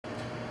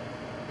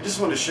I just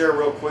want to share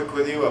real quick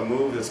with you a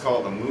move that's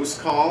called the moose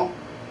call,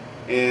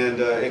 and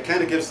it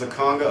kind of gives the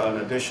conga an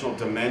additional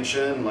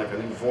dimension, like a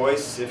new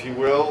voice, if you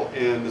will.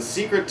 And the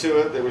secret to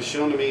it that was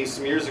shown to me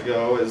some years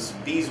ago is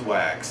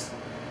beeswax,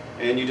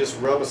 and you just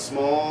rub a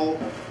small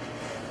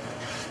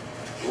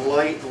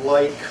light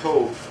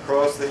coat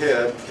across the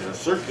head in a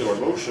circular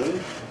motion,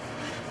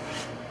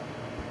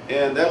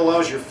 and that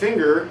allows your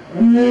finger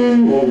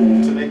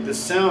to make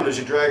this sound as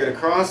you drag it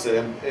across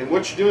it. And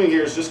what you're doing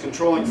here is just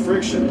controlling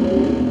friction,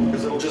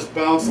 because it'll just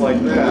bounce like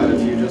that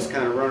if you just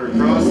kind of run it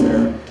across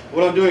there.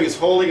 What I'm doing is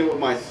holding it with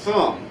my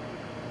thumb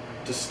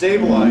to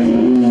stabilize it.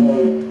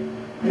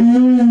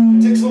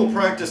 It takes a little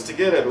practice to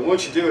get it, but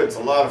once you do it, it's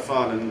a lot of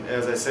fun, and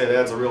as I say, it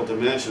adds a real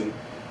dimension.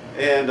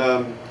 And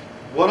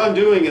what I'm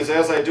doing is,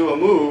 as I do a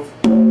move,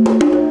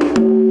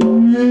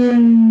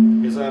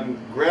 is I'm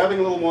grabbing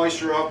a little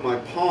moisture off my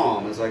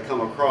palm as I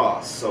come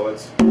across. So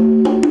it's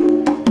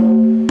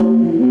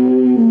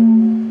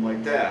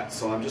like that.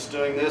 So I'm just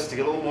doing this to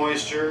get a little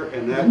moisture,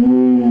 and that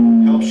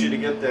helps you to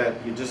get that.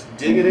 You just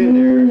dig it in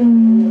there,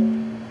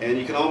 and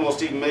you can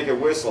almost even make it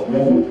whistle.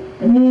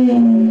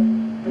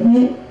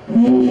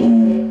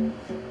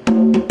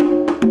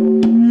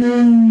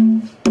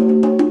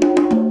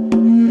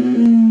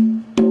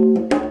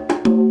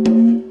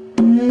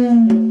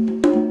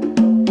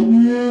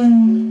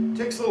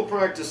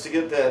 Practice to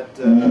get that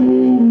to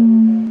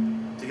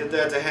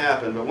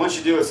happen, but once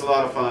you do, it's a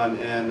lot of fun.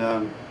 And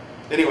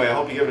anyway, I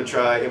hope you give it a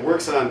try. It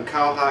works on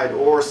cowhide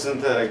or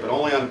synthetic, but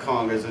only on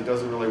congas. It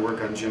doesn't really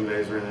work on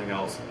djembes or anything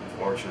else,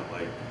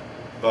 unfortunately.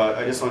 But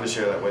I just wanted to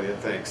share that with you.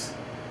 Thanks.